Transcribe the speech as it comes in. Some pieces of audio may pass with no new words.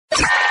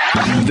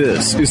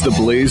This is the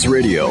Blaze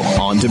Radio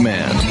on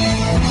demand.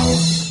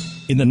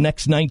 In the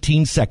next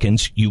 19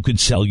 seconds, you could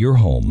sell your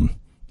home.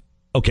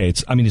 Okay,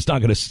 it's not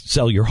going to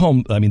sell your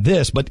home,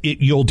 but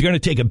you're going to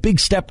take a big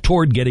step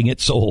toward getting it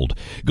sold.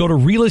 Go to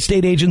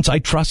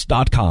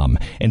realestateagentsitrust.com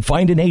and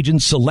find an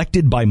agent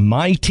selected by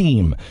my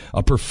team,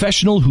 a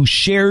professional who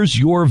shares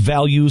your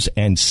values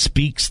and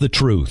speaks the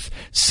truth.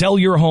 Sell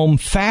your home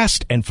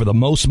fast and for the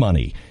most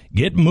money.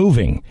 Get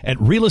moving at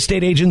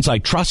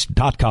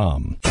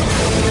realestateagentsitrust.com.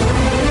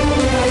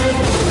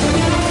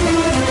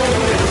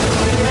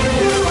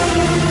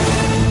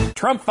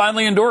 Trump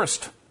finally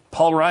endorsed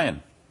Paul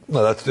Ryan.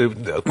 No,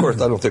 of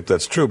course, I don't think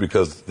that's true,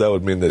 because that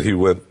would mean that he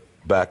went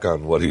back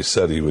on what he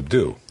said he would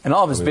do. And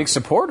all of his big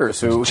supporters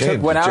who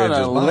went out on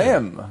a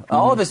limb,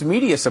 all of his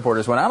media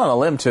supporters went out on a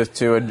limb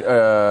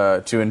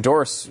to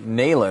endorse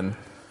Nayland,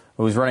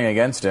 who was running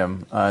against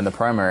him in the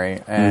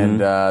primary, and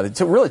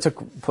really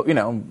took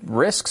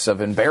risks of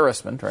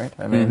embarrassment, right?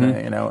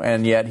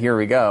 And yet here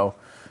we go.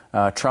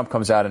 Trump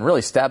comes out and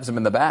really stabs him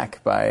in the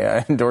back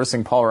by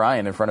endorsing Paul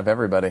Ryan in front of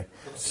everybody.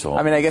 So,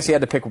 I guess he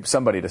had to pick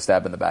somebody to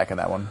stab in the back in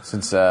that one,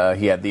 since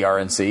he had the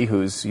RNC,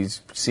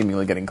 he's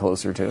seemingly getting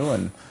closer to,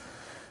 and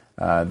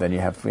then you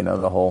have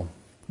the whole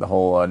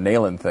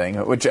Nayland thing.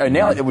 Which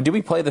Nayland, do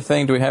we play the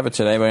thing? Do we have it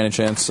today by any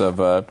chance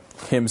of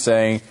him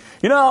saying,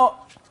 why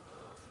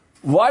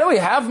do we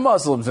have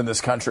Muslims in this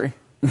country?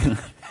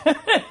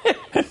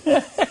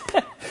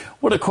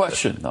 What a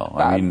question, though.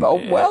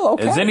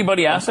 Okay. Has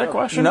anybody asked that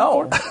question?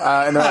 No.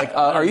 And they're like,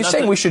 are you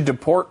saying we should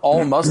deport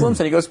all Muslims?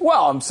 And he goes,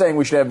 well, I'm saying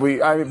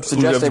I'm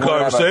suggesting we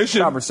have a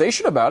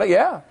conversation about it,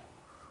 yeah.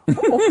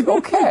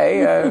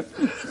 Okay.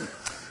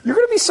 You're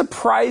going to be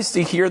surprised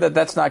to hear that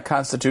that's not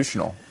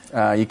constitutional.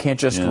 You can't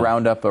just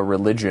round up a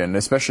religion,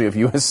 especially of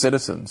U.S.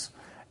 citizens,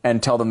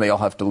 and tell them they all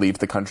have to leave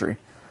the country.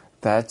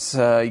 That's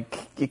you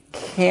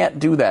can't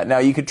do that. Now,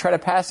 you could try to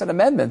pass an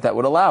amendment that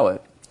would allow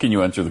it. Can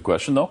you answer the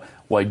question, though?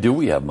 Why do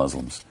we have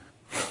Muslims?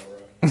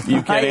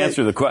 You can't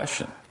answer the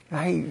question.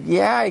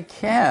 I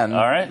can.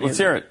 All right, let's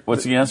hear it.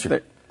 What's the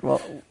answer?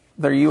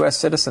 They're U.S.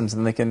 citizens,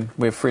 and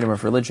we have freedom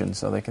of religion,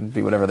 so they can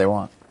be whatever they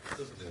want.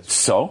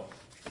 So?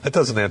 That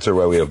doesn't answer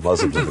why we have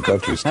Muslims in the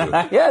country, Stu.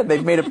 Yeah,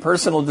 they've made a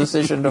personal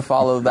decision to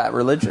follow that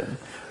religion.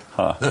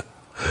 Huh.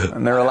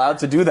 And they're allowed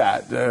to do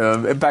that.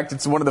 In fact,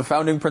 it's one of the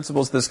founding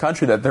principles of this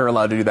country that they're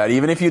allowed to do that,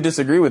 even if you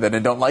disagree with it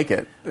and don't like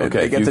it.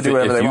 Okay, they get to do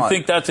whatever they want. If you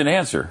think that's an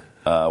answer,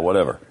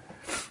 whatever.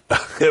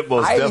 It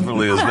most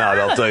definitely is not,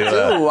 I'll tell you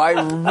that. I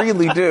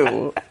really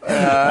do. All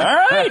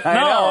right.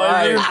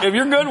 If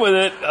you're good with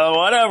it,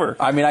 whatever.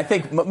 I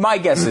think my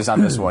guess is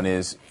on this one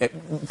is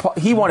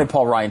he wanted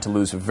Paul Ryan to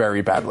lose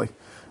very badly.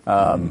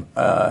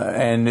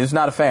 And is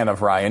not a fan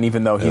of Ryan,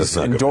 even though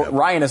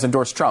Ryan has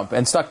endorsed Trump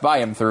and stuck by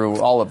him through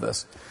all of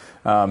this.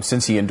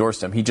 Since he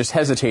endorsed him, he just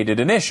hesitated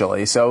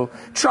initially. So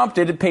Trump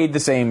did the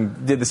same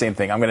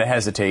thing. I'm going to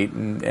hesitate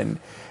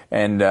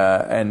and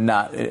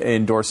not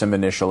endorse him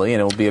initially,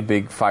 and it will be a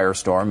big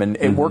firestorm. And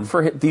it worked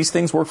for him. These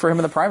things worked for him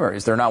in the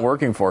primaries. They're not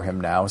working for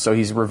him now, so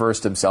he's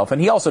reversed himself. And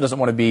he also doesn't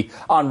want to be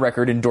on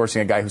record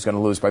endorsing a guy who's going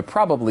to lose by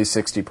probably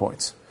 60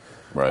 points,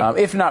 right?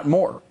 If not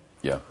more.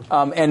 Yeah.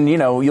 And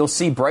you'll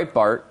see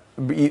Breitbart.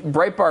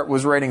 Breitbart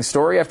was writing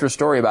story after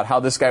story about how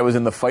this guy was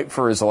in the fight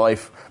for his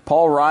life.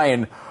 Paul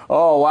Ryan,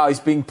 oh, wow, he's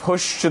being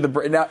pushed to the...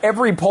 Now,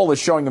 every poll is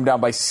showing him down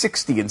by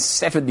 60 and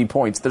 70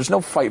 points. There's no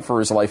fight for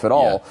his life at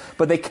all. Yeah.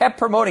 But they kept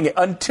promoting it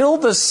until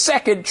the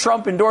second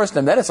Trump endorsed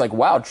him. Then it's like,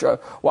 wow,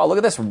 look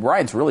at this.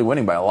 Ryan's really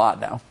winning by a lot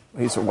now.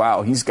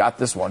 He's got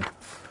this one.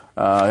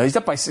 He's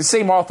up by...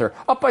 Same author.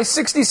 Up by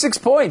 66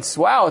 points.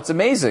 Wow, it's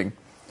amazing.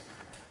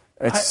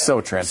 It's so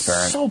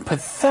transparent. So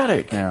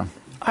pathetic. Yeah.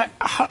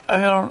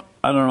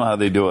 I don't know how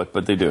they do it,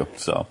 but they do.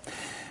 So,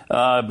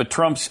 but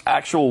Trump's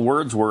actual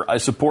words were, "I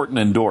support and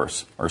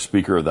endorse our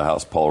Speaker of the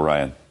House, Paul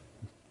Ryan."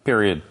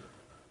 Period.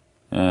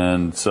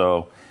 And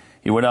so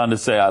he went on to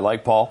say, "I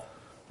like Paul.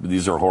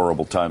 These are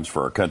horrible times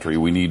for our country.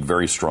 We need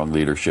very strong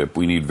leadership.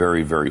 We need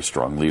very, very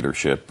strong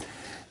leadership.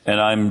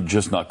 And I'm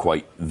just not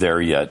quite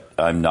there yet.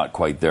 I'm not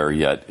quite there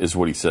yet," is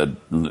what he said.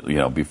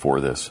 Before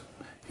this,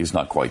 he's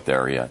not quite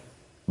there yet,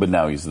 but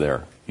now he's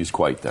there. He's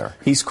quite there.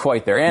 He's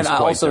quite there. And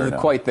also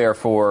quite there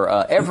for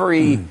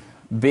every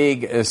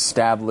big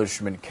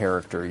establishment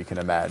character you can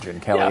imagine.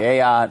 Kelly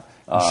Ayotte,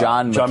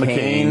 John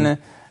McCain,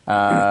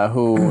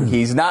 who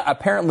he's not,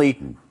 apparently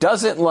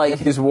doesn't like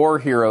his war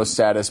hero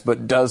status,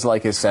 but does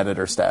like his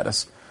senator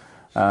status.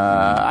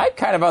 I'm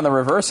kind of on the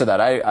reverse of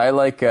that. I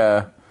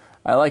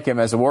like him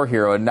as a war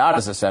hero and not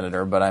as a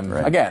senator, but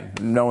again,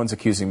 no one's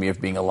accusing me of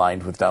being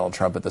aligned with Donald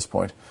Trump at this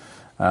point.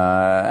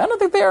 I don't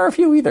think there are a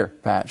few either,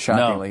 Pat,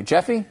 shockingly. No.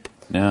 Jeffy?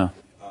 Yeah.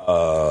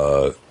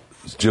 Does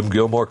Jim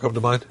Gilmore come to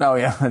mind? Oh,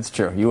 yeah, that's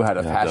true. You had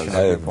a passionate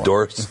I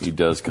endorsed He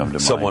does come to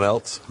mind. someone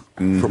else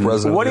for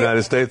president of the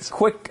United States.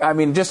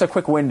 Just a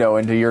quick window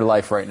into your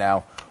life right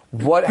now.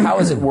 How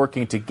is it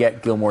working to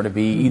get Gilmore to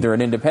be either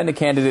an independent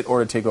candidate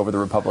or to take over the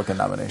Republican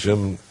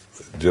nomination?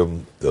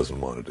 Jim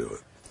doesn't want to do it.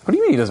 What do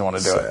you mean he doesn't want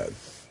to do Sad.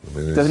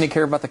 it? Doesn't he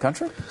care about the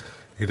country?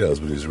 He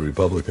does, but he's a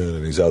Republican,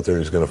 and he's out there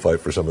and he's going to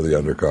fight for some of the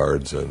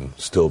undercards and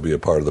still be a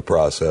part of the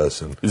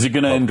process. And is he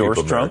going to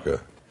endorse Trump?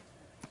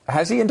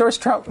 Has he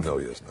endorsed Trump? No,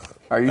 he has not.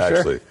 Are you sure?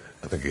 Actually,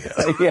 I think he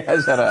has. He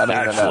has.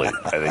 I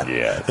think he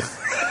has.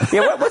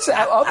 Yeah, what's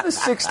of the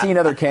 16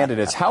 other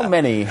candidates, how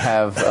many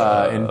have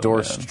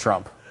endorsed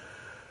Trump?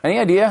 Any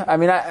idea? I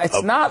mean,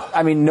 it's not.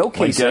 I mean, no Kasich.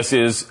 My guess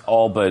is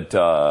all but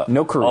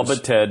no Cruz, all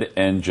but Ted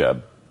and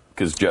Jeb,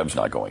 because Jeb's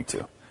not going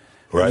to.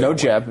 Right. No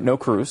Jeb, no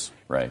Cruz.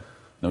 Right.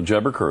 No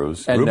Jeb or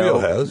Cruz. And Rubio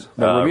has.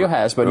 No, Rubio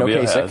has, but Rubio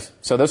no Kasich. has.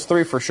 So those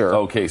three for sure.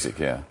 Oh, Kasich,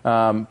 yeah.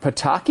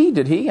 Pataki,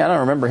 did he? I don't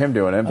remember him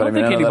doing it. But I don't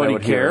think anybody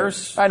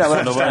cares. I know.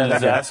 So no one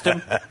has asked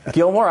him.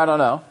 Gilmore, I don't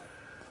know.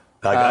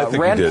 I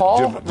think Rand he did. Paul.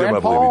 Jim, Rand I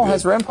Paul believe he did.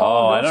 has Rand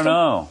Paul. Oh, I don't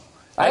know.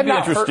 That'd be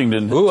interesting to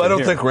I don't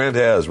hear. think Rand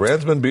has.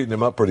 Rand's been beating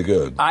him up pretty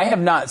good. I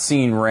have not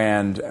seen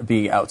Rand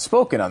be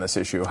outspoken on this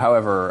issue.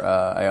 However,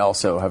 I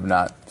also have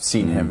not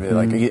seen him be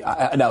like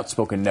an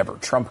outspoken never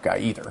Trump guy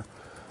either.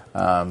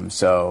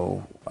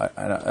 So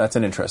that's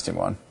an interesting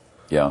one.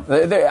 Yeah.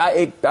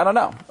 I don't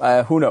know.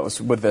 Who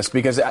knows with this?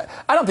 Because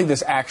I don't think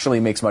this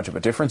actually makes much of a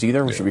difference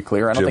either. We should be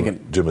clear. I don't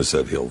think Jim has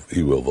said he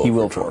will vote. He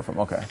will vote for him.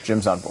 Okay,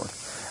 Jim's on board.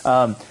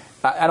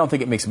 I don't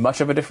think it makes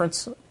much of a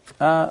difference.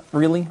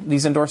 Really,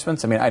 these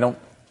endorsements. I mean, I don't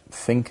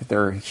think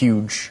they're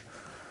huge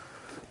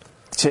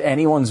to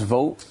anyone's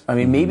vote. I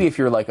mean, maybe if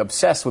you're like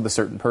obsessed with a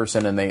certain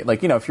person and they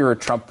like, if you're a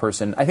Trump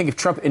person, I think if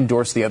Trump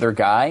endorsed the other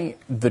guy,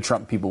 the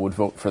Trump people would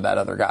vote for that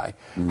other guy.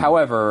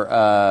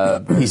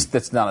 However,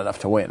 that's not enough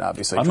to win,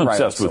 obviously. I'm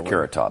obsessed with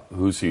Carrot Top.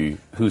 Who's he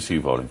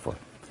voting for?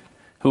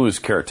 Who has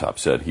Carrot Top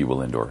said he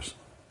will endorse?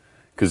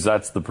 Because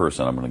that's the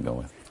person I'm going to go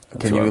with.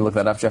 Can you look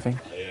that up, Jeffy?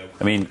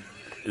 I mean,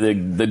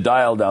 the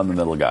dial down the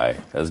middle guy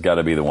has got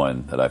to be the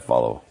one that I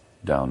follow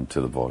down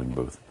to the voting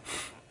booth.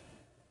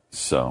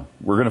 So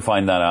we're going to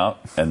find that out,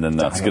 and then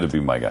that's going to be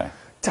my guy.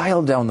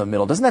 Dial down the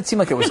middle. Doesn't that seem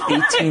like it was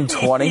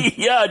 1820?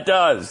 Yeah, it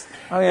does.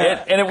 Oh,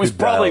 yeah. And it was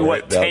probably,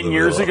 10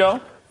 years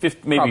ago?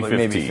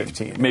 Maybe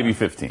 15. Maybe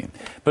 15.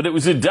 But it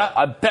was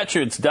I bet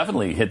you it's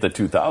definitely hit the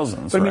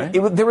 2000s, but, right? I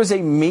mean, there was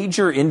a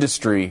major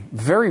industry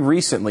very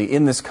recently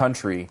in this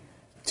country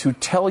to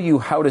tell you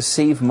how to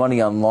save money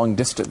on long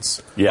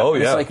distance. Yeah. Oh,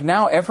 yeah. It's like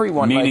now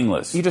everyone...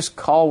 Meaningless. You just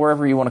call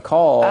wherever you want to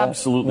call.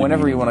 Absolutely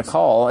whenever you want to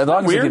call. As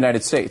long as it's the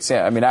United States.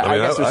 Yeah, I guess I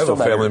there's have still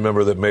a family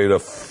member that made a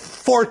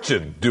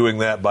fortune doing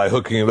that by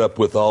hooking it up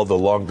with all the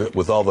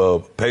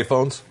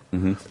payphones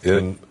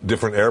in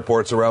different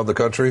airports around the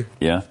country.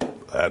 Yeah.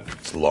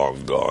 That's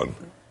long gone.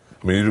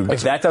 I mean,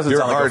 if that doesn't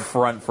sound like a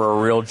front for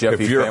a real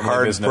Jeffy if you're family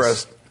hard business,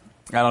 pressed,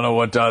 I don't know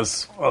what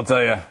does. I'll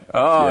tell you.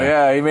 Oh,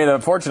 yeah, he made a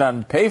fortune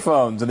on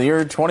payphones in the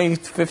year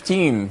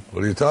 2015.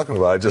 What are you talking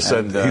about? I just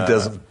said he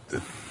doesn't.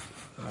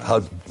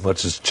 How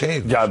much has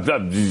changed? Yeah,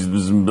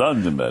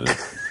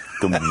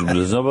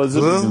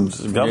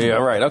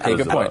 right. Okay,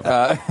 good point.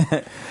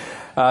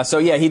 So,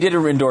 yeah, he did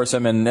endorse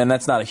him, and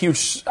that's not a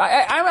huge...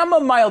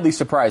 I'm mildly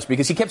surprised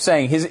because he kept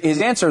saying...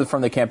 His answer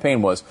from the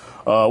campaign was,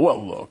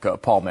 well,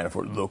 look, Paul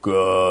Manafort, look,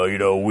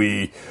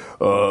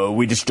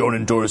 we just don't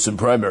endorse in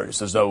primaries.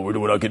 That's not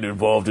we're not getting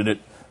involved in it.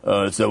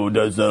 That's not what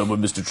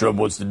Mr. Trump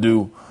wants to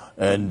do.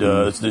 And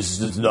this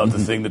is not the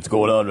thing that's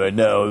going on right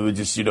now. We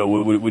just, we're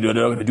not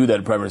going to do that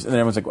in primaries. And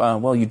then everyone's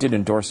like, well, you did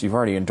endorse. You've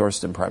already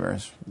endorsed in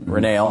primaries.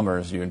 Renee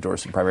Elmers, you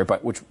endorsed in primary,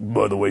 which,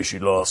 by the way, she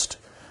lost.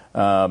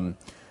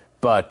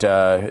 But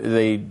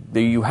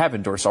you have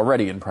endorsed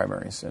already in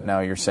primaries. And now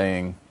you're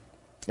saying,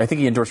 I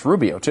think he endorsed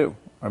Rubio, too.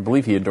 I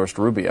believe he endorsed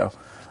Rubio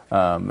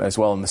as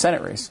well in the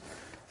Senate race.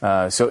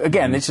 So,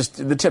 again, it's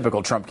just the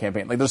typical Trump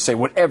campaign. Like, they'll say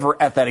whatever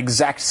at that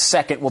exact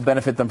second will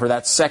benefit them for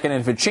that second.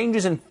 And if it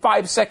changes in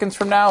 5 seconds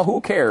from now,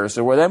 who cares?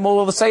 Or then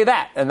we'll say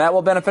that, and that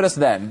will benefit us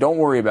then. Don't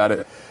worry about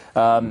it.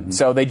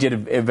 So they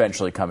did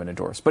eventually come and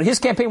endorse. But his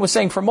campaign was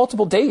saying for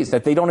multiple days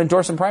that they don't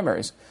endorse in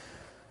primaries.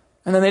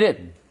 And then they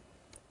did.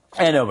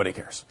 And nobody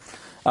cares.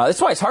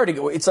 That's why it's hard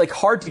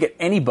to get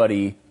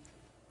anybody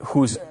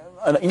who's...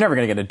 You're never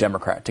going to get a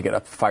Democrat to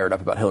get fired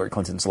up about Hillary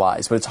Clinton's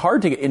lies. But it's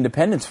hard to get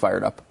independents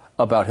fired up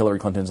about Hillary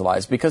Clinton's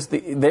lies because the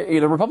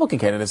Republican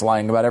candidate is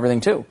lying about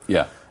everything too.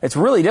 Yeah, it's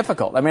really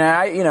difficult. I mean,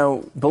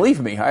 believe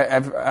me,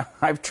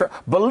 I've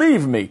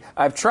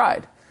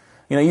tried.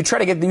 You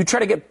try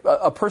to get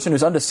a person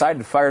who's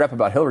undecided fired up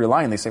about Hillary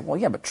lying. They say, well,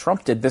 yeah, but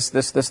Trump did this,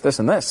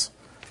 and this.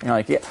 You're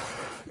like,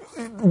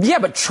 yeah,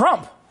 but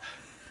Trump.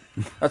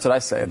 That's what I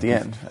say at the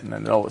end, and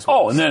then it always.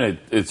 Oh, and then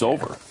it's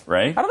over,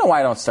 right? I don't know why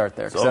I don't start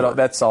there because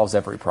that solves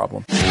every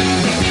problem.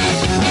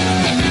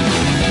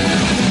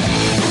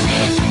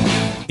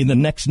 In the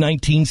next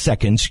 19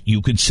 seconds,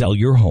 you could sell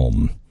your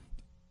home.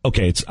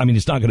 Okay, it's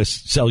not going to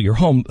sell your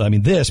home, but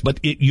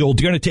you're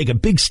going to take a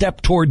big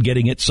step toward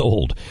getting it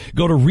sold.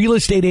 Go to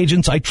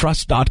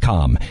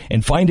realestateagentsitrust.com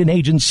and find an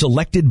agent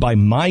selected by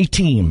my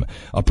team,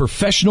 a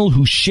professional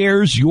who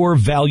shares your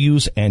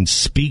values and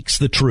speaks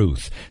the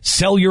truth.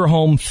 Sell your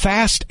home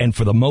fast and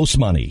for the most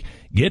money.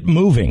 Get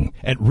moving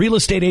at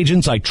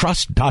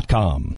realestateagentsitrust.com.